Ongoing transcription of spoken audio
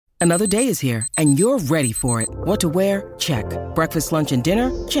Another day is here, and you're ready for it. What to wear? Check. Breakfast, lunch, and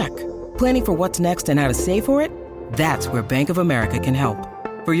dinner? Check. Planning for what's next and how to save for it? That's where Bank of America can help.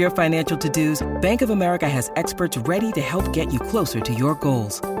 For your financial to-dos, Bank of America has experts ready to help get you closer to your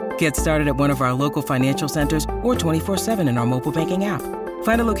goals. Get started at one of our local financial centers or 24/7 in our mobile banking app.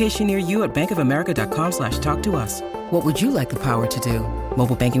 Find a location near you at bankofamerica.com/talktous. What would you like the power to do?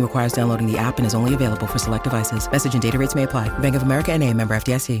 Mobile banking requires downloading the app and is only available for select devices. Message and data rates may apply. Bank of America N.A., member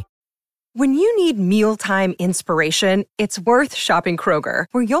FDIC. When you need mealtime inspiration, it's worth shopping Kroger,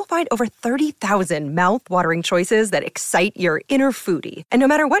 where you'll find over 30,000 mouth-watering choices that excite your inner foodie. And no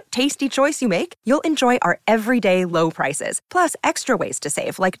matter what tasty choice you make, you'll enjoy our everyday low prices, plus extra ways to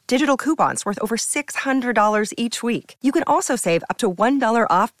save, like digital coupons worth over $600 each week. You can also save up to $1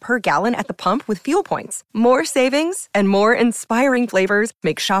 off per gallon at the pump with fuel points. More savings and more inspiring flavors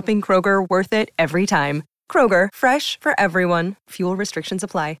make shopping Kroger worth it every time. Kroger, fresh for everyone. Fuel restrictions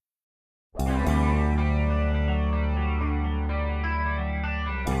apply.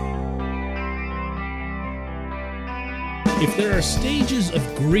 If there are stages of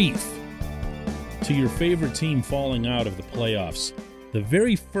grief to your favorite team falling out of the playoffs, the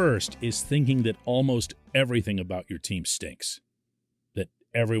very first is thinking that almost everything about your team stinks, that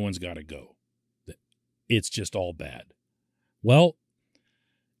everyone's got to go, that it's just all bad. Well,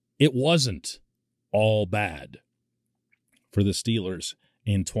 it wasn't all bad for the Steelers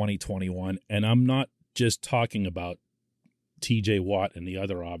in 2021, and I'm not just talking about TJ Watt and the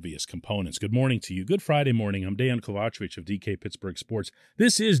other obvious components. Good morning to you. Good Friday morning. I'm Dejan Kovacevic of DK Pittsburgh Sports.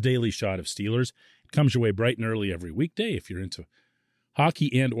 This is Daily Shot of Steelers. It comes your way bright and early every weekday. If you're into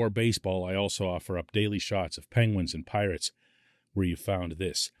hockey and or baseball, I also offer up daily shots of Penguins and Pirates where you found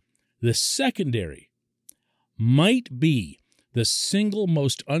this. The secondary might be the single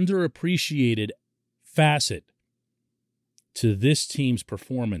most underappreciated facet to this team's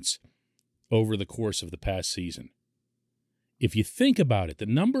performance over the course of the past season. If you think about it, the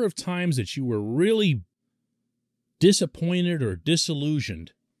number of times that you were really disappointed or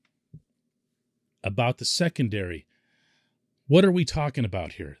disillusioned about the secondary, what are we talking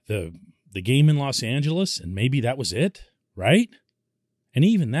about here? The game in Los Angeles, and maybe that was it, right? And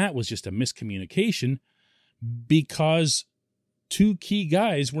even that was just a miscommunication because two key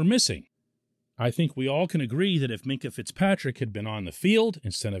guys were missing. I think we all can agree that if Minkah Fitzpatrick had been on the field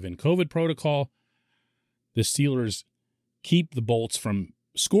instead of in COVID protocol, the Steelers keep the Bolts from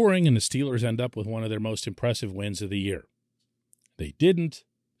scoring, and the Steelers end up with one of their most impressive wins of the year. They didn't,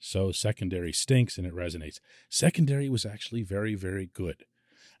 so secondary stinks, and it resonates. Secondary was actually very, very good.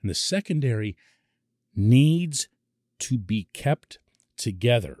 And the secondary needs to be kept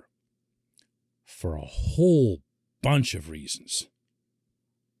together for a whole bunch of reasons.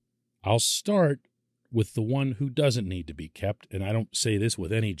 I'll start with the one who doesn't need to be kept, and I don't say this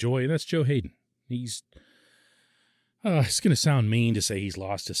with any joy, and that's Joe Hayden. It's going to sound mean to say he's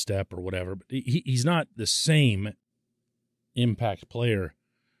lost a step or whatever, but he's not the same impact player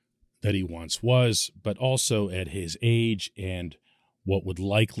that he once was, but also at his age and what would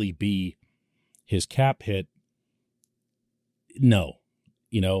likely be his cap hit. No.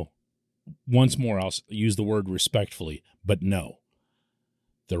 Once more, I'll use the word respectfully, but no.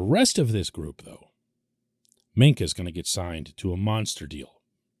 The rest of this group, though, Minkah's going to get signed to a monster deal.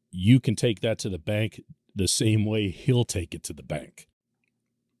 You can take that to the bank the same way he'll take it to the bank.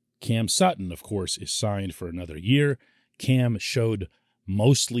 Cam Sutton, of course, is signed for another year. Cam showed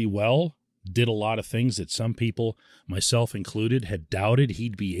mostly well, did a lot of things that some people, myself included, had doubted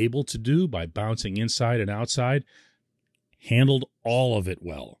he'd be able to do by bouncing inside and outside. Handled all of it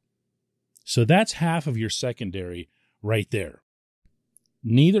well. So that's half of your secondary right there.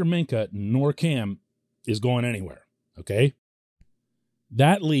 Neither Minkah nor Cam is going anywhere, okay?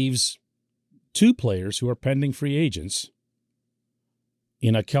 That leaves two players who are pending free agents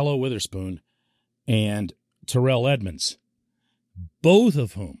in Ahkello Witherspoon and Terrell Edmunds, both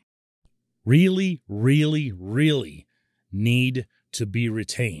of whom really, really, really need to be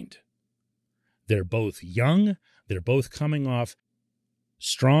retained. They're both young. They're both coming off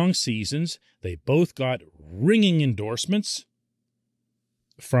strong seasons. They both got ringing endorsements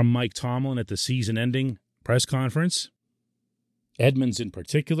from Mike Tomlin at the season-ending press conference. Edmunds in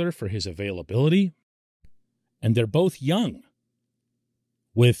particular for his availability. And they're both young,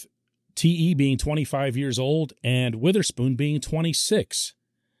 with TE being 25 years old and Witherspoon being 26.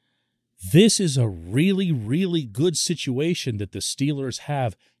 This is a really, really good situation that the Steelers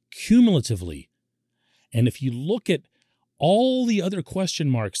have cumulatively. And if you look at all the other question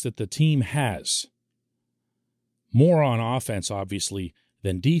marks that the team has, more on offense, obviously,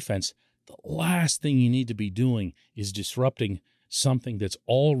 than defense, the last thing you need to be doing is disrupting something that's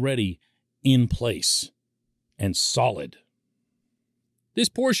already in place and solid. This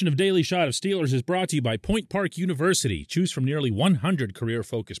portion of Daily Shot of Steelers is brought to you by Point Park University. Choose from nearly 100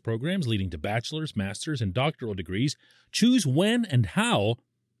 career-focused programs leading to bachelor's, master's, and doctoral degrees. Choose when and how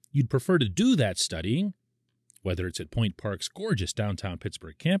you'd prefer to do that studying, whether it's at Point Park's gorgeous downtown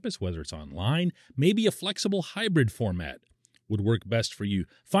Pittsburgh campus, whether it's online, maybe a flexible hybrid format would work best for you.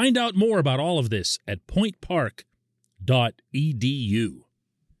 Find out more about all of this at pointpark.edu.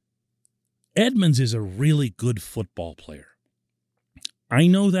 Edmonds is a really good football player. I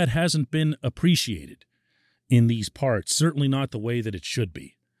know that hasn't been appreciated in these parts, certainly not the way that it should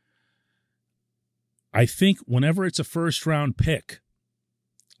be. I think whenever it's a first-round pick,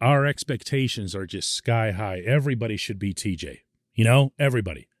 our expectations are just sky high. Everybody should be TJ. You know,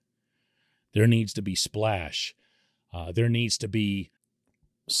 everybody. There needs to be splash. There needs to be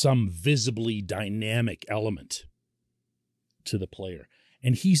some visibly dynamic element to the player.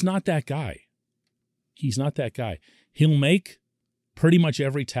 And he's not that guy. He's not that guy. He'll make pretty much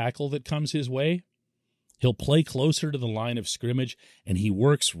every tackle that comes his way. He'll play closer to the line of scrimmage, and he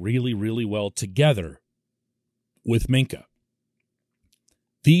works really, really well together with Minkah.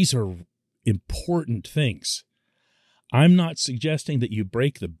 These are important things. I'm not suggesting that you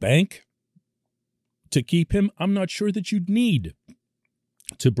break the bank to keep him. I'm not sure that you'd need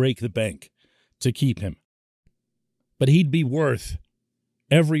to break the bank to keep him. But he'd be worth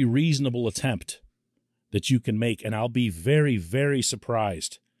every reasonable attempt that you can make, and I'll be very, very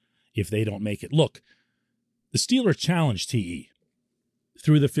surprised if they don't make it. Look, the Steelers challenged TE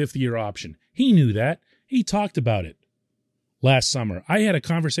through the fifth-year option. He knew that. He talked about it last summer. I had a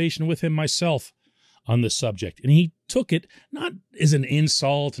conversation with him myself on the subject, and he took it not as an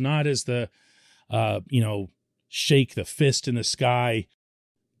insult, not as the, shake the fist in the sky,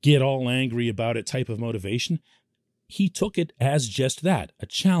 get all angry about it type of motivation. He took it as just that, a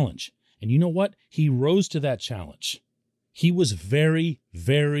challenge. And you know what? He rose to that challenge. He was very,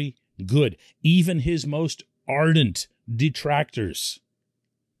 very good. Even his most ardent detractors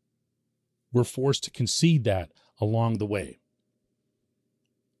were forced to concede that along the way.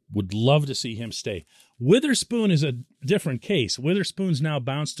 Would love to see him stay. Witherspoon is a different case. Witherspoon's now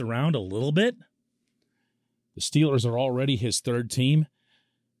bounced around a little bit. The Steelers are already his third team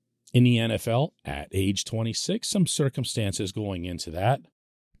in the NFL at age 26. Some circumstances going into that.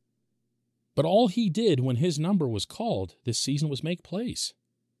 But all he did when his number was called this season was make plays.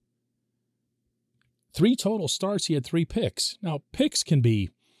 3 total starts, he had 3 picks. Now, picks can be,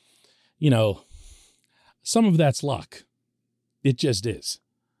 some of that's luck. It just is.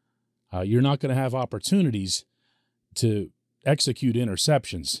 You're not going to have opportunities to execute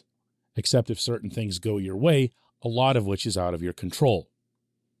interceptions, except if certain things go your way, a lot of which is out of your control.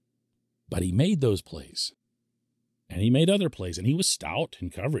 But he made those plays. And he made other plays, and he was stout in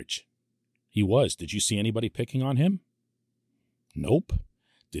coverage. He was. Did you see anybody picking on him? Nope.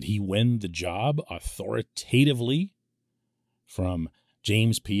 Did he win the job authoritatively from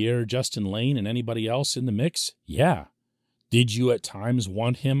James Pierre, Justin Lane, and anybody else in the mix? Yeah. Did you at times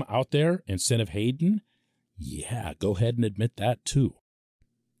want him out there instead of Hayden? Yeah, go ahead and admit that too.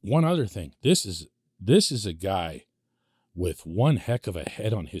 One other thing. This is a guy with one heck of a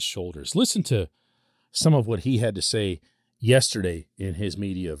head on his shoulders. Listen to some of what he had to say yesterday in his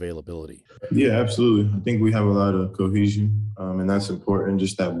media availability. Yeah, absolutely. I think we have a lot of cohesion, and that's important,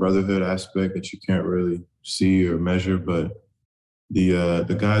 just that brotherhood aspect that you can't really see or measure. But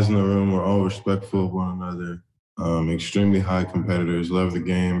the guys in the room are all respectful of one another, extremely high competitors, love the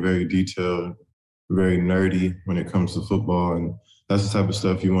game, very detailed, very nerdy when it comes to football. And that's the type of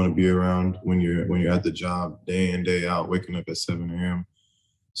stuff you want to be around when you're at the job day in, day out, waking up at 7 a.m.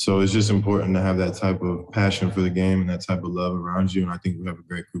 So it's just important to have that type of passion for the game and that type of love around you. And I think we have a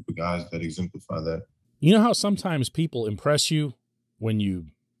great group of guys that exemplify that. You know how sometimes people impress you when you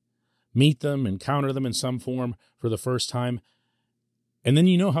meet them, encounter them in some form for the first time, and then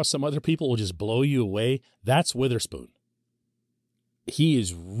you know how some other people will just blow you away? That's Witherspoon. He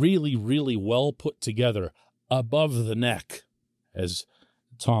is really, really well put together above the neck, as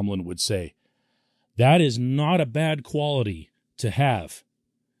Tomlin would say. That is not a bad quality to have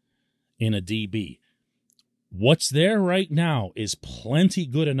in a DB. What's there right now is plenty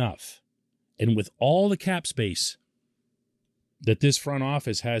good enough. And with all the cap space that this front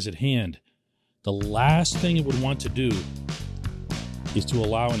office has at hand, the last thing it would want to do is to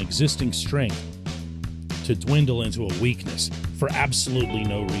allow an existing strength to dwindle into a weakness for absolutely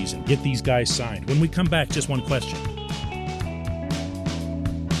no reason. Get these guys signed. When we come back, just one question.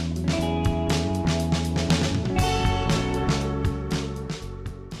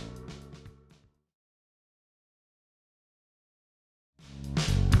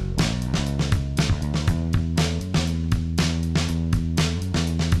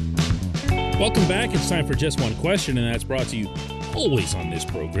 Welcome back. It's time for Just One Question, and that's brought to you always on this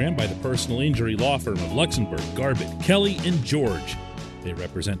program by the personal injury law firm of Luxembourg, Garbett, Kelly, and George. They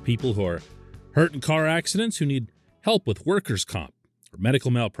represent people who are hurt in car accidents, who need help with workers' comp or medical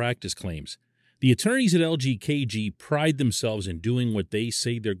malpractice claims. The attorneys at LGKG pride themselves in doing what they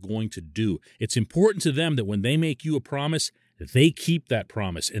say they're going to do. It's important to them that when they make you a promise, they keep that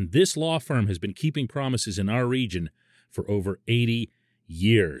promise. And this law firm has been keeping promises in our region for over 80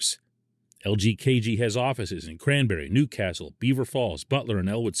 years. LGKG has offices in Cranberry, Newcastle, Beaver Falls, Butler, and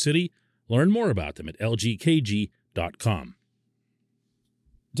Elwood City. Learn more about them at lgkg.com.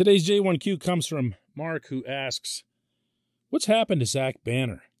 Today's J1Q comes from Mark, who asks, what's happened to Zach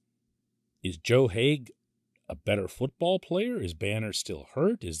Banner? Is Joe Haig a better football player? Is Banner still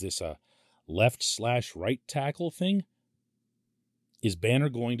hurt? Is this a left/right tackle thing? Is Banner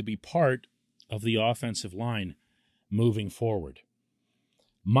going to be part of the offensive line moving forward?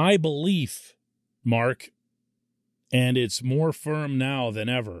 My belief, Mark, and it's more firm now than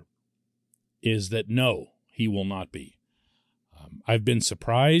ever, is that no, he will not be. I've been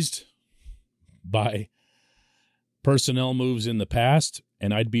surprised by personnel moves in the past,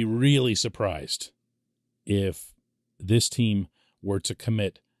 and I'd be really surprised if this team were to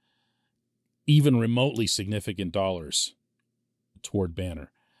commit even remotely significant dollars toward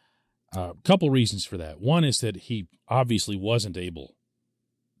Banner. A couple reasons for that. One is that he obviously wasn't able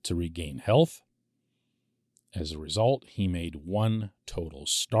to regain health. As a result, he made one total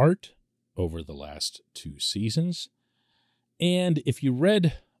start over the last 2 seasons. And if you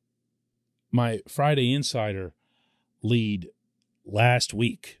read my Friday Insider lead last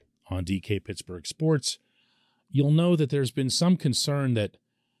week on DK Pittsburgh Sports, you'll know that there's been some concern that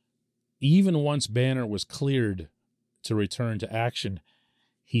even once Banner was cleared to return to action,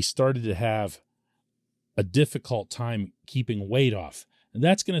 he started to have a difficult time keeping weight off. And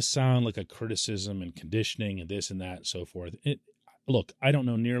that's going to sound like a criticism and conditioning and this and that and so forth. Look, I don't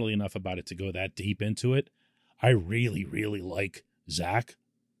know nearly enough about it to go that deep into it. I really, really like Zach.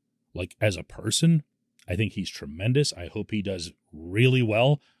 Like, as a person, I think he's tremendous. I hope he does really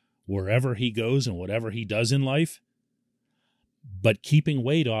well wherever he goes and whatever he does in life. But keeping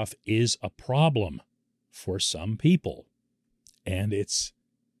weight off is a problem for some people. And it's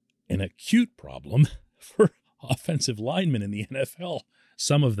an acute problem for offensive linemen in the NFL.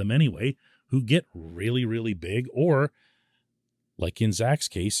 Some of them anyway, who get really, really big or, like in Zach's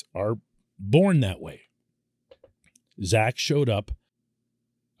case, are born that way. Zach showed up,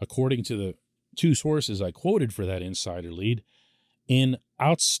 according to the 2 sources I quoted for that insider lead, in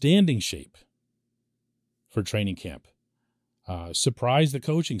outstanding shape for training camp. Surprised the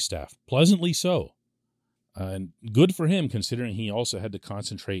coaching staff, pleasantly so. And good for him, considering he also had to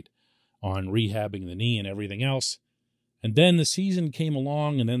concentrate on rehabbing the knee and everything else. And then the season came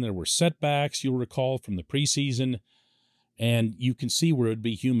along, and then there were setbacks, you'll recall, from the preseason. And you can see where it would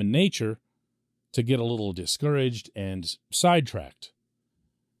be human nature to get a little discouraged and sidetracked.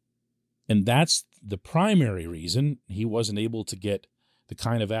 And that's the primary reason he wasn't able to get the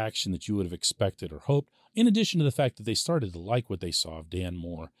kind of action that you would have expected or hoped, in addition to the fact that they started to like what they saw of Dan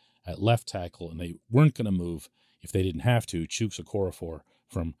Moore at left tackle, and they weren't going to move, if they didn't have to, Chuks Okorafor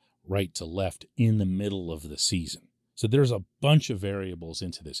from right to left in the middle of the season. So there's a bunch of variables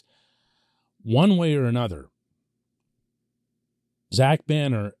into this. One way or another, Zach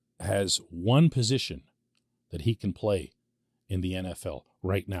Banner has one position that he can play in the NFL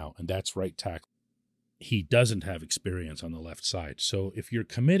right now, and that's right tackle. He doesn't have experience on the left side. So if you're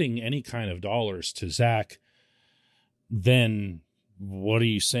committing any kind of dollars to Zach, then what are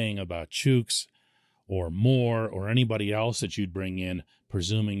you saying about Chuks or Moore or anybody else that you'd bring in,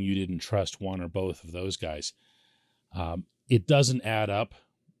 presuming you didn't trust one or both of those guys? It doesn't add up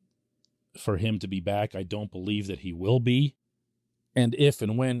for him to be back. I don't believe that he will be. And if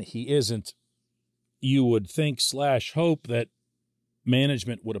and when he isn't, you would think / hope that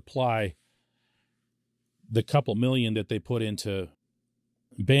management would apply the couple million that they put into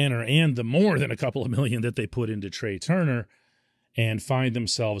Banner and the more than a couple of million that they put into Trey Turner and find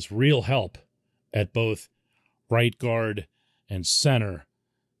themselves real help at both right guard and center,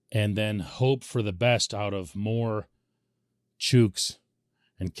 and then hope for the best out of Moore, Chuks,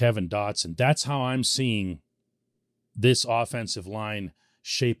 and Kevin Dotson. That's how I'm seeing this offensive line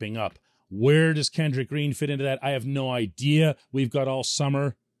shaping up. Where does Kendrick Green fit into that? I have no idea. We've got all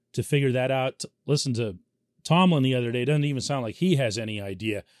summer to figure that out. Listen to Tomlin the other day. It doesn't even sound like he has any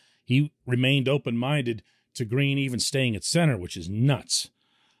idea. He remained open-minded to Green even staying at center, which is nuts.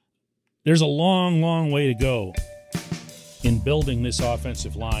 There's a long, long way to go in building this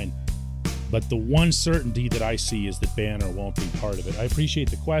offensive line. But the one certainty that I see is that Banner won't be part of it. I appreciate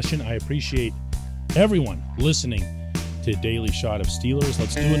the question. I appreciate everyone listening to Daily Shot of Steelers.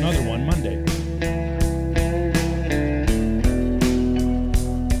 Let's do another one Monday.